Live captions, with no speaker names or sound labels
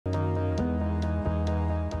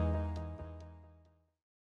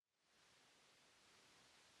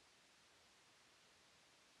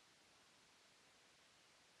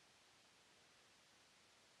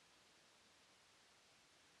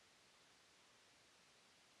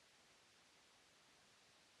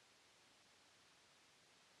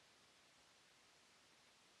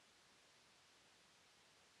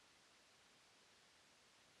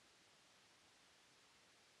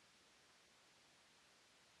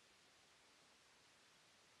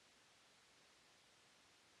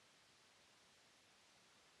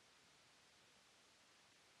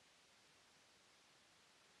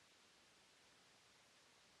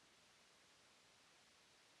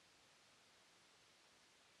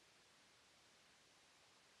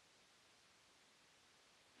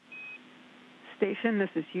Station. This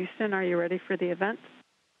is Houston. Are you ready for the event?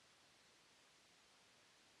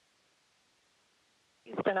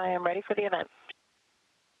 Houston, I am ready for the event.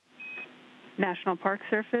 National Park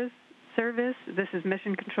Service, this is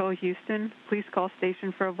Mission Control Houston. Please call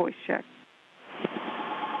station for a voice check.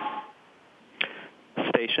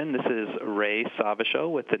 Station, this is Ray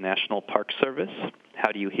Savasho with the National Park Service.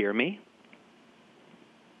 How do you hear me?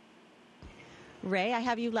 Ray, I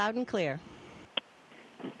have you loud and clear.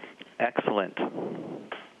 Excellent.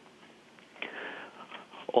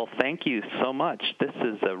 Well, thank you so much. This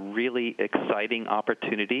is a really exciting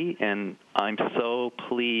opportunity, and I'm so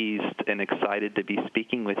pleased and excited to be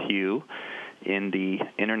speaking with you in the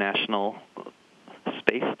International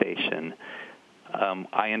Space Station.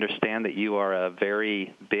 I understand that you are a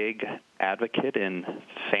very big advocate and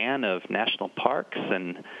fan of national parks,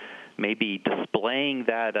 and maybe displaying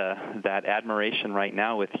that admiration right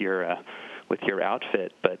now with your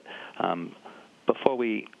outfit. But before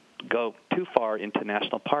we go too far into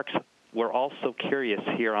national parks, we're also curious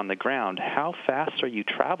here on the ground, how fast are you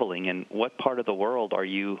traveling, and what part of the world are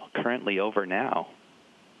you currently over now?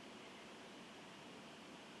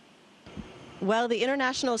 Well, the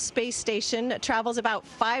International Space Station travels about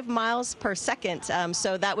 5 miles per second,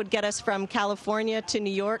 so that would get us from California to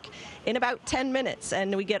New York in about 10 minutes,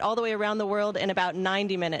 and we get all the way around the world in about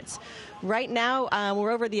 90 minutes. Right now,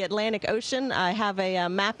 we're over the Atlantic Ocean. I have a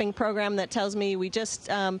mapping program that tells me we just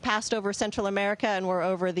passed over Central America, and we're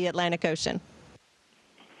over the Atlantic Ocean.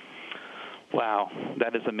 Wow,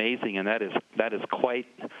 that is amazing, and that is quite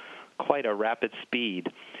a rapid speed.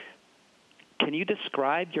 Can you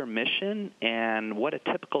describe your mission and what a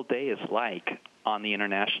typical day is like on the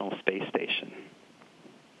International Space Station?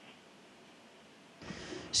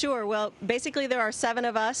 Sure. Well, basically there are 7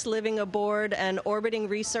 of us living aboard an orbiting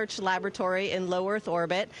research laboratory in low Earth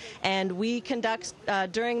orbit, and we conduct,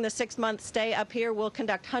 during the 6-month stay up here, we'll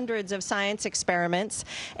conduct hundreds of science experiments,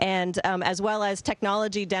 and as well as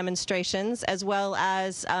technology demonstrations, as well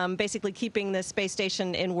as basically keeping the space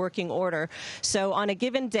station in working order. So on a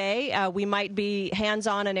given day, we might be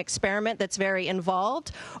hands-on an experiment that's very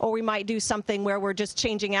involved, or we might do something where we're just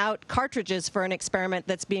changing out cartridges for an experiment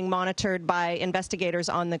that's being monitored by investigators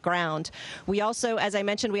on the ground. We also, as I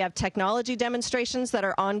mentioned, we have technology demonstrations that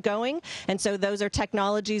are ongoing, and so those are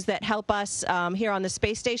technologies that help us here on the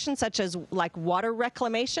space station, such as like water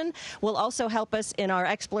reclamation, will also help us in our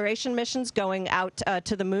exploration missions going out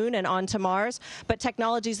to the moon and onto Mars, but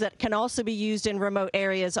technologies that can also be used in remote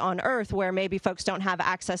areas on Earth where maybe folks don't have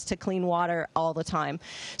access to clean water all the time.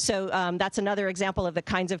 So that's another example of the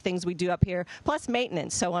kinds of things we do up here, plus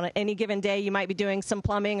maintenance. So on any given day, you might be doing some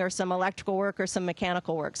plumbing or some electrical work or some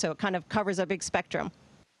mechanical work. So it kind of covers a big spectrum.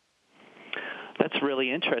 That's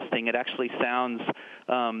really interesting. It actually sounds,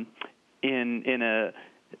 in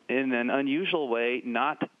an unusual way,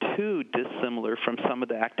 not too dissimilar from some of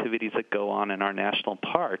the activities that go on in our national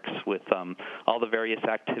parks, with all the various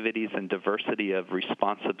activities and diversity of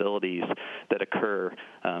responsibilities that occur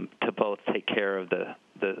to both take care of the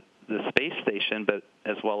space station, but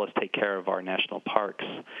as well as take care of our national parks.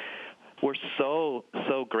 We're so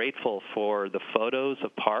grateful for the photos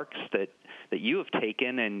of parks that you have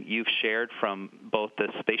taken and you've shared from both the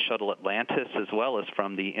Space Shuttle Atlantis as well as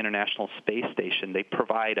from the International Space Station. They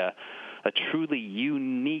provide a truly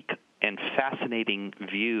unique and fascinating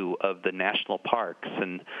view of the national parks.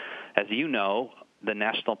 And as you know, the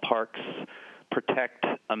national parks protect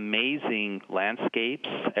amazing landscapes,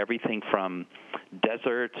 everything from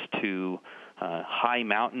deserts to high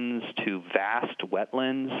mountains to vast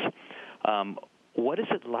wetlands. What is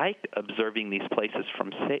it like observing these places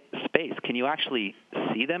from space? Can you actually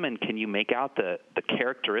see them, and can you make out the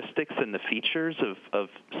characteristics and the features of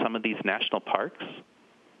some of these national parks?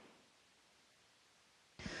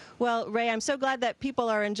 Well, Ray, I'm so glad that people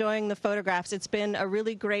are enjoying the photographs. It's been a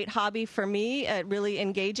really great hobby for me, a really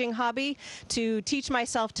engaging hobby, to teach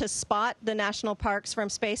myself to spot the national parks from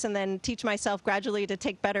space and then teach myself gradually to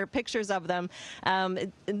take better pictures of them.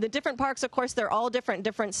 The different parks, of course, they're all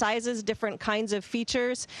different sizes, different kinds of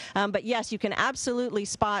features. But yes, you can absolutely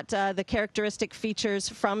spot the characteristic features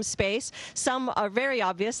from space. Some are very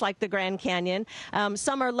obvious, like the Grand Canyon.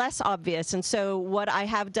 Some are less obvious. And so what I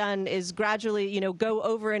have done is gradually, go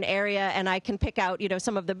over an area and I can pick out,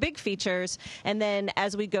 some of the big features. And then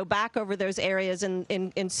as we go back over those areas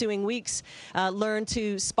in ensuing weeks, learn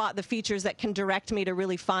to spot the features that can direct me to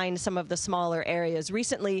really find some of the smaller areas.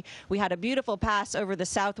 Recently, we had a beautiful pass over the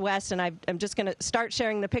southwest, and I'm just going to start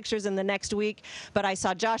sharing the pictures in the next week. But I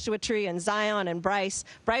saw Joshua Tree and Zion and Bryce.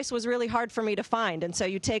 Bryce was really hard for me to find. And so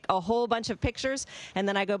you take a whole bunch of pictures, and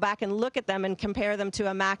then I go back and look at them and compare them to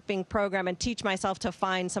a mapping program and teach myself to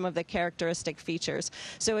find some of the characteristic features.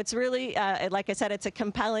 So it's really, like I said, it's a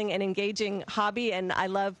compelling and engaging hobby, and I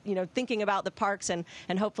love, thinking about the parks and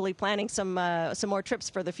hopefully planning some more trips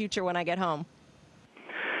for the future when I get home.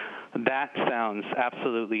 That sounds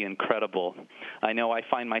absolutely incredible. I know I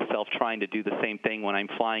find myself trying to do the same thing when I'm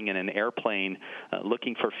flying in an airplane,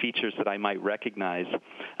 looking for features that I might recognize,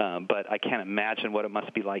 but I can't imagine what it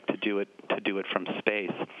must be like to do it from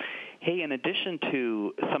space. Hey, in addition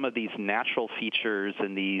to some of these natural features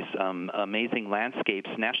and these amazing landscapes,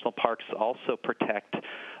 national parks also protect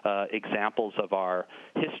examples of our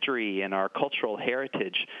history and our cultural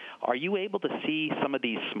heritage. Are you able to see some of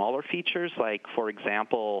these smaller features, like, for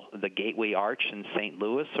example, the Gateway Arch in St.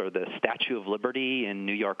 Louis or the Statue of Liberty in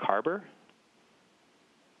New York Harbor?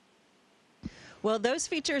 Well, those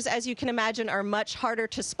features, as you can imagine, are much harder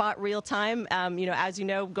to spot real time. As you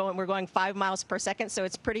know, we're going 5 miles per second, so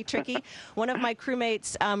it's pretty tricky. One of my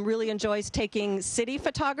crewmates really enjoys taking city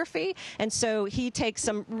photography, and so he takes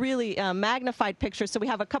some really magnified pictures. So we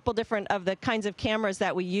have a couple different of the kinds of cameras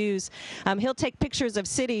that we use. He'll take pictures of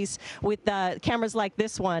cities with cameras like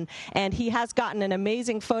this one, and he has gotten an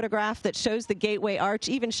amazing photograph that shows the Gateway Arch,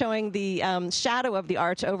 even showing the shadow of the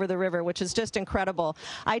arch over the river, which is just incredible.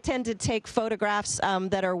 I tend to take photographs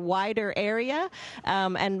that are wider area,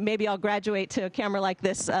 and maybe I'll graduate to a camera like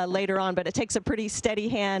this later on, but it takes a pretty steady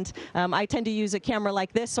hand. I tend to use a camera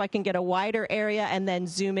like this so I can get a wider area and then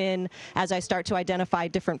zoom in as I start to identify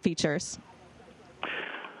different features.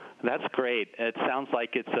 That's great. It sounds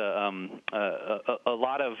like it's a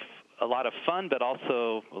lot of fun, but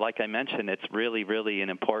also, like I mentioned, it's really, really an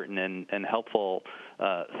important and helpful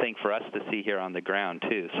thing for us to see here on the ground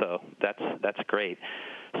too. So that's great.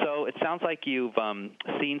 So it sounds like you've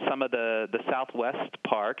seen some of the Southwest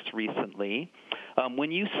parks recently. When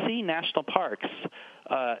you see national parks,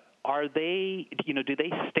 are they, do they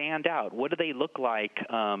stand out? What do they look like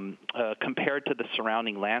compared to the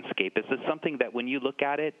surrounding landscape? Is this something that when you look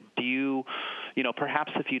at it, do you,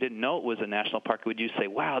 perhaps if you didn't know it was a national park, would you say,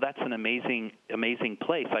 wow, that's an amazing, amazing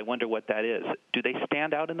place. I wonder what that is. Do they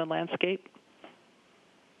stand out in the landscape?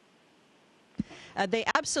 They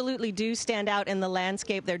absolutely do stand out in the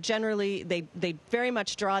landscape. They're generally, they very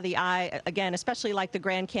much draw the eye, again, especially like the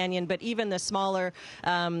Grand Canyon, but even the smaller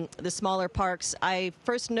parks. I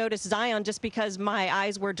first noticed Zion just because my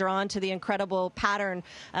eyes were drawn to the incredible pattern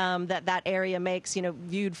that area makes,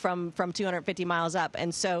 viewed from 250 miles up.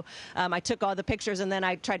 And so I took all the pictures, and then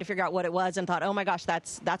I tried to figure out what it was and thought, oh my gosh,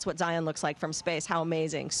 that's what Zion looks like from space. How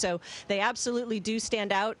amazing. So they absolutely do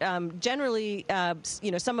stand out. Generally,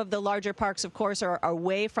 some of the larger parks, of course, are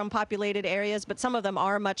away from populated areas, but some of them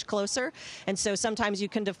are much closer. And so sometimes you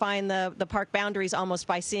can define the park boundaries almost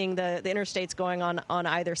by seeing the interstates going on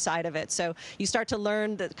either side of it. So you start to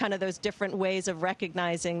learn kind of those different ways of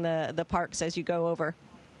recognizing the parks as you go over.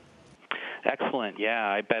 Excellent. Yeah,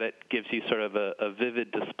 I bet it gives you sort of a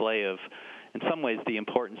vivid display of, in some ways, the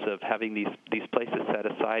importance of having these places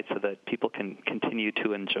set aside so that people can continue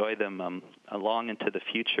to enjoy them long into the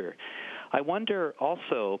future. I wonder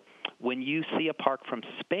also, when you see a park from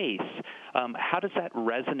space, how does that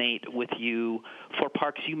resonate with you for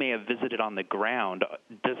parks you may have visited on the ground?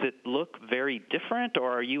 Does it look very different, or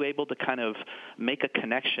are you able to kind of make a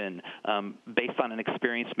connection based on an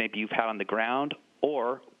experience maybe you've had on the ground,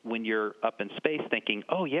 or when you're up in space thinking,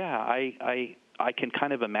 oh, yeah, I can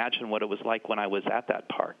kind of imagine what it was like when I was at that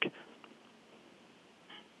park?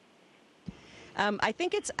 I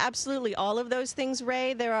think it's absolutely all of those things,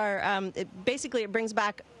 Ray. There are basically it brings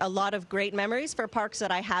back a lot of great memories for parks that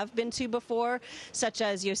I have been to before, such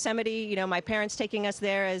as Yosemite. My parents taking us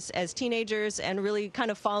there as teenagers and really kind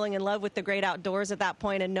of falling in love with the great outdoors at that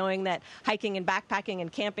point, and knowing that hiking and backpacking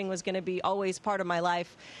and camping was going to be always part of my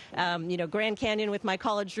life. Grand Canyon with my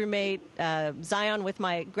college roommate, Zion with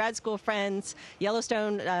my grad school friends,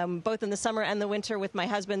 Yellowstone both in the summer and the winter with my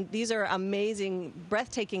husband. These are amazing,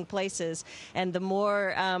 breathtaking places. And the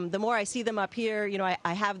more I see them up here,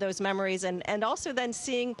 I have those memories, and also then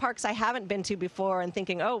seeing parks I haven't been to before and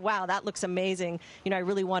thinking, oh, wow, that looks amazing. I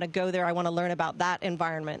really want to go there. I want to learn about that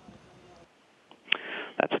environment.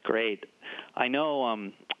 That's great. I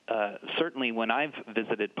know certainly when I've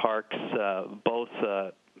visited parks, both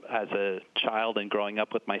as a child and growing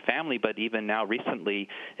up with my family, but even now recently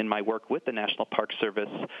in my work with the National Park Service,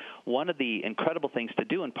 one of the incredible things to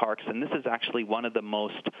do in parks, and this is actually one of the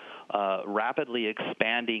most rapidly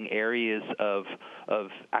expanding areas of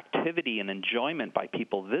activity and enjoyment by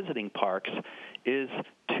people visiting parks, is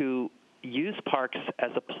to use parks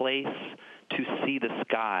as a place to see the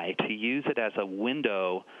sky, to use it as a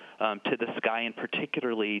window to the sky, and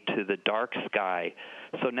particularly to the dark sky.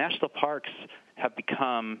 So national parks have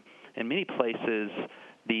become, in many places,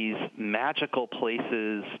 these magical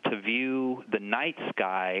places to view the night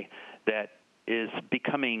sky that is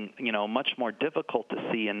becoming, much more difficult to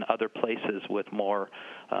see in other places with more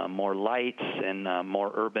lights and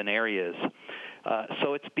more urban areas.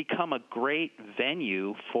 So it's become a great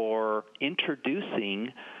venue for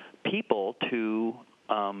introducing people to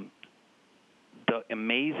the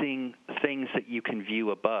amazing things that you can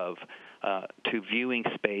view above, to viewing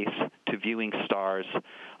space, to viewing stars,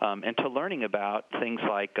 and to learning about things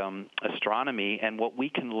like astronomy and what we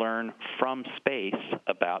can learn from space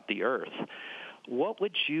about the Earth. What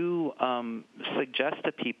would you suggest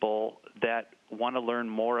to people that want to learn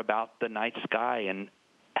more about the night sky, and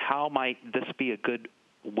how might this be a good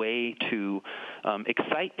way to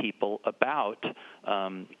excite people about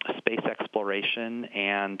space exploration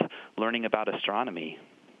and learning about astronomy?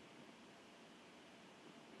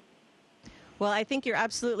 Well, I think you're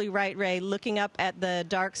absolutely right, Ray. Looking up at the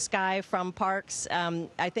dark sky from parks,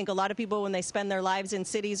 I think a lot of people, when they spend their lives in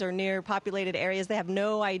cities or near populated areas, they have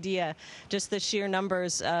no idea just the sheer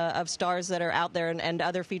numbers of stars that are out there, and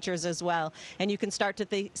other features as well. And you can start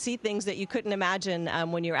to see things that you couldn't imagine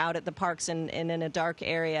when you're out at the parks and in a dark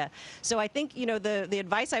area. So I think, the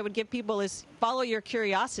advice I would give people is follow your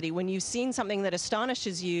curiosity. When you've seen something that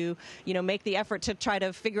astonishes you, make the effort to try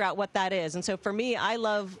to figure out what that is. And so for me, I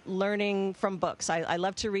love learning from books. I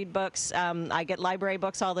love to read books. I get library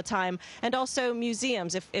books all the time, and also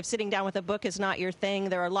museums. If sitting down with a book is not your thing,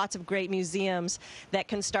 there are lots of great museums that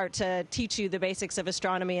can start to teach you the basics of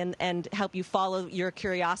astronomy and help you follow your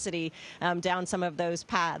curiosity down some of those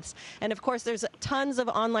paths. And of course, there's tons of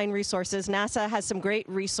online resources. NASA has some great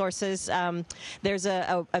resources. There's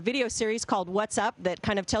a video series called What's Up that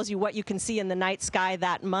kind of tells you what you can see in the night sky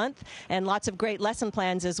that month, and lots of great lesson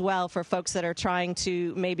plans as well for folks that are trying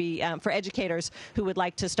to maybe, for educators who would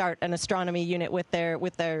like to start an astronomy unit with their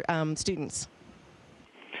students.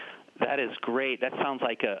 That is great. That sounds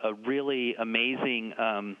like a really amazing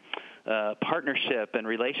partnership and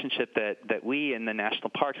relationship that we in the national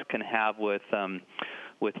parks can have with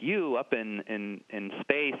you up in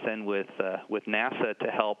space, and with NASA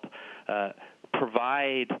to help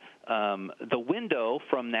provide the window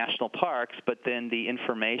from national parks, but then the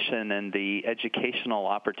information and the educational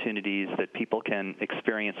opportunities that people can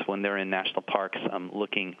experience when they're in national parks,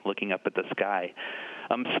 looking up at the sky.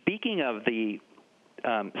 Speaking of the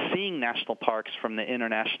seeing national parks from the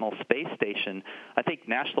International Space Station, I think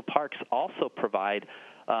national parks also provide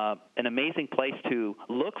an amazing place to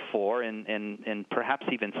look for and perhaps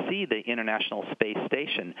even see the International Space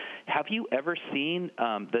Station. Have you ever seen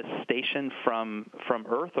the station from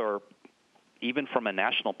Earth, or even from a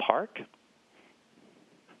national park?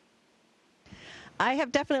 I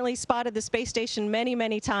have definitely spotted the space station many,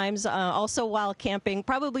 many times, also while camping,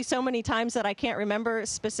 probably so many times that I can't remember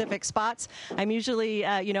specific spots. I'm usually,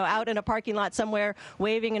 out in a parking lot somewhere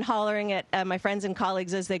waving and hollering at my friends and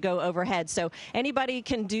colleagues as they go overhead. So anybody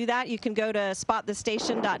can do that. You can go to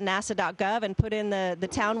spotthestation.nasa.gov and put in the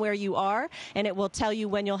town where you are, and it will tell you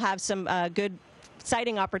when you'll have some good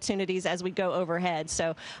sighting opportunities as we go overhead.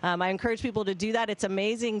 So I encourage people to do that. It's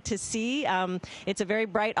amazing to see. It's a very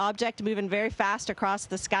bright object moving very fast across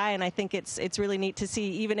the sky, and I think it's really neat to see.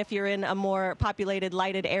 Even if you're in a more populated,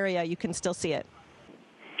 lighted area, you can still see it.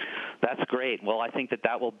 That's great. Well, I think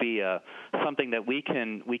that will be something that we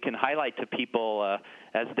can highlight to people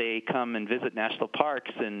as they come and visit national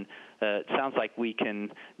parks. And it sounds like we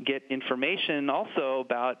can get information also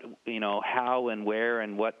about how and where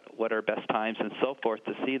and what are best times and so forth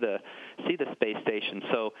to see the space station.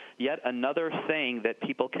 So yet another thing that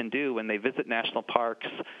people can do when they visit national parks: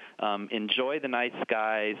 enjoy the night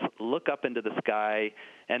skies, look up into the sky,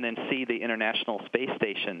 and then see the International Space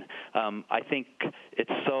Station. I think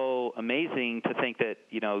it's so amazing to think that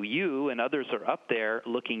you and others are up there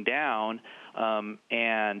looking down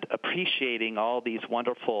and appreciating all these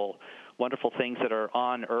wonderful things that are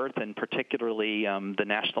on Earth, and particularly the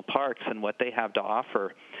national parks and what they have to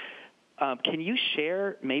offer. Can you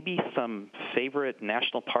share maybe some favorite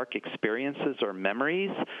national park experiences or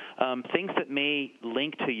memories, things that may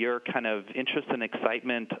link to your kind of interest and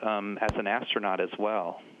excitement as an astronaut as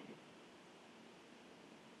well?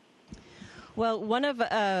 Well, one of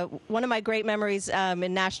my great memories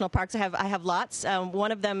in national parks, I have lots.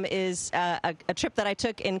 One of them is a trip that I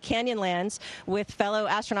took in Canyonlands with fellow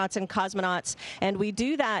astronauts and cosmonauts, and we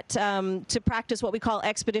do that to practice what we call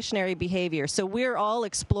expeditionary behavior. So we're all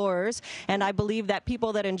explorers, and I believe that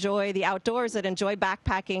people that enjoy the outdoors, that enjoy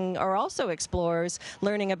backpacking, are also explorers,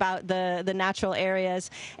 learning about the natural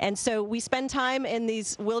areas. And so we spend time in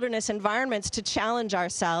these wilderness environments to challenge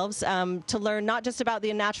ourselves, to learn not just about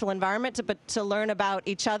the natural environment, but to learn about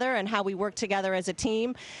each other and how we work together as a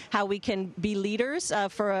team, how we can be leaders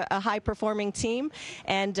for a high-performing team,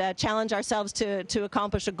 and challenge ourselves to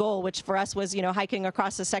accomplish a goal, which for us was, hiking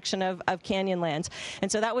across a section of Canyonlands.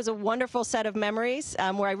 And so that was a wonderful set of memories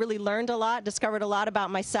where I really learned a lot, discovered a lot about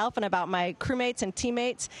myself and about my crewmates and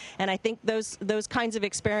teammates. And I think those kinds of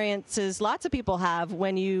experiences lots of people have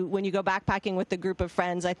when you go backpacking with a group of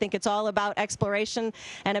friends. I think it's all about exploration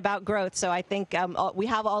and about growth. So I think we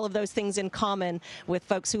have all of those things in common with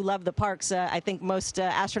folks who love the parks. I think most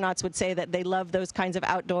astronauts would say that they love those kinds of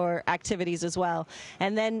outdoor activities as well.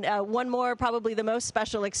 And then one more, probably the most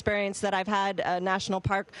special experience that I've had national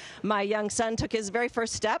park. My young son took his very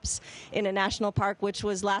first steps in a national park, which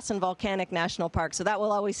was Lassen Volcanic National Park. So that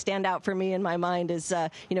will always stand out for me in my mind as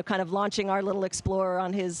kind of launching our little explorer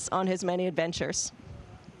on his many adventures.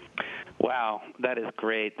 Wow, that is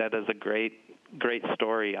great. That is a great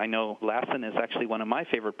story. I know Lassen is actually one of my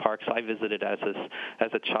favorite parks. I visited as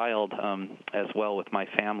a child as well with my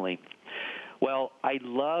family. Well, I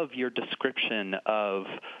love your description of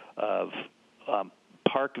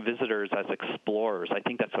park visitors as explorers. I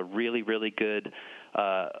think that's a really, really good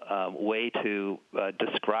way to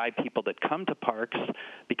describe people that come to parks,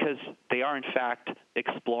 because they are, in fact,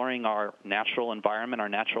 exploring our natural environment, our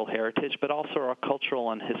natural heritage, but also our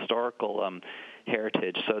cultural and historical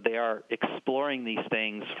heritage. So they are exploring these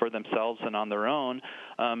things for themselves and on their own.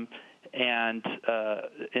 And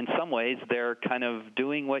in some ways, they're kind of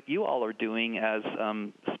doing what you all are doing as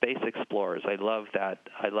space explorers. I love that.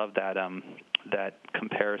 That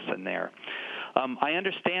comparison there. I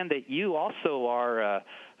understand that you also are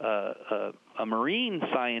a marine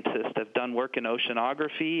scientist, have done work in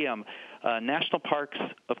oceanography. National parks,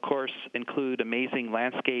 of course, include amazing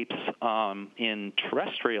landscapes in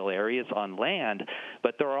terrestrial areas on land,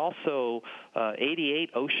 but there are also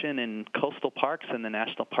 88 ocean and coastal parks in the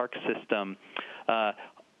national park system.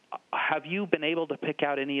 Have you been able to pick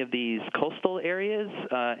out any of these coastal areas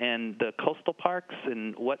and the coastal parks,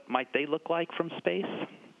 and what might they look like from space?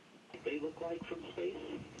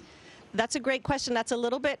 That's a great question. That's a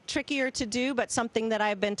little bit trickier to do, but something that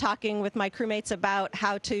I've been talking with my crewmates about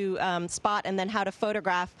how to spot and then how to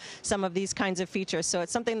photograph some of these kinds of features. So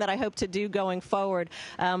it's something that I hope to do going forward.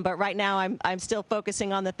 But right now I'm still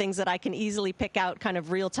focusing on the things that I can easily pick out kind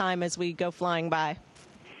of real time as we go flying by.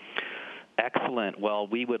 Excellent. Well,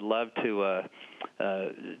 we would love to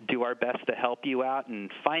do our best to help you out in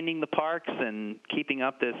finding the parks and keeping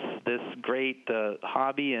up this great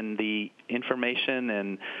hobby. And the information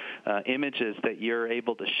and images that you're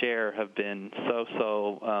able to share have been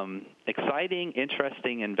so exciting,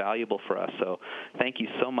 interesting, and valuable for us. So thank you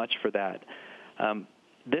so much for that.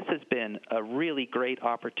 This has been a really great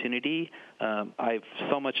opportunity. I've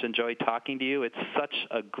so much enjoyed talking to you. It's such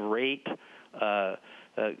a great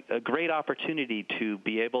opportunity to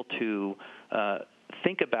be able to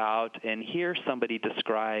think about and hear somebody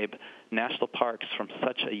describe national parks from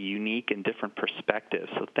such a unique and different perspective.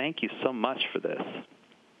 So thank you so much for this.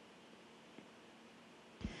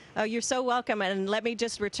 Oh, you're so welcome. And let me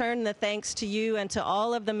just return the thanks to you and to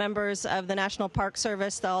all of the members of the National Park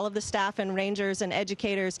Service, to all of the staff and rangers and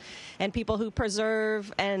educators and people who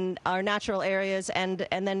preserve and our natural areas and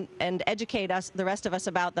educate us, the rest of us,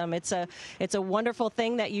 about them. It's a wonderful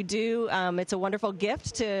thing that you do. It's a wonderful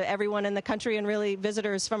gift to everyone in the country, and really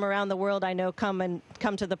visitors from around the world I know come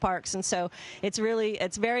to the parks. And so it's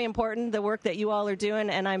very important, the work that you all are doing,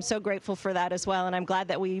 and I'm so grateful for that as well. And I'm glad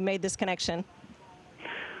that we made this connection.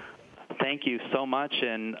 Thank you so much,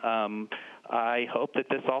 and I hope that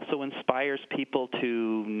this also inspires people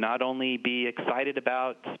to not only be excited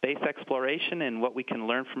about space exploration and what we can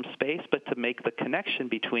learn from space, but to make the connection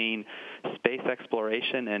between space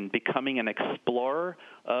exploration and becoming an explorer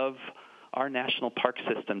of our national park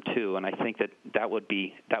system too. And I think that would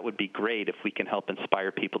be great if we can help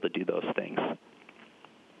inspire people to do those things.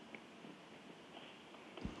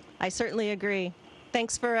 I certainly agree.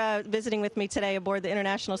 Thanks for visiting with me today aboard the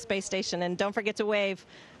International Space Station, and don't forget to wave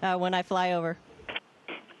when I fly over.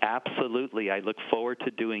 Absolutely. I look forward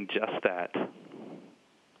to doing just that.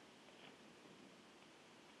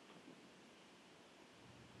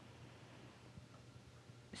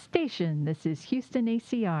 Station, this is Houston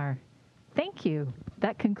ACR. Thank you.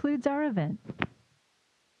 That concludes our event.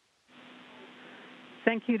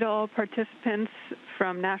 Thank you to all participants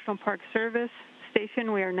from National Park Service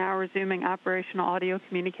Station. We are now resuming operational audio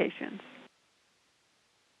communications.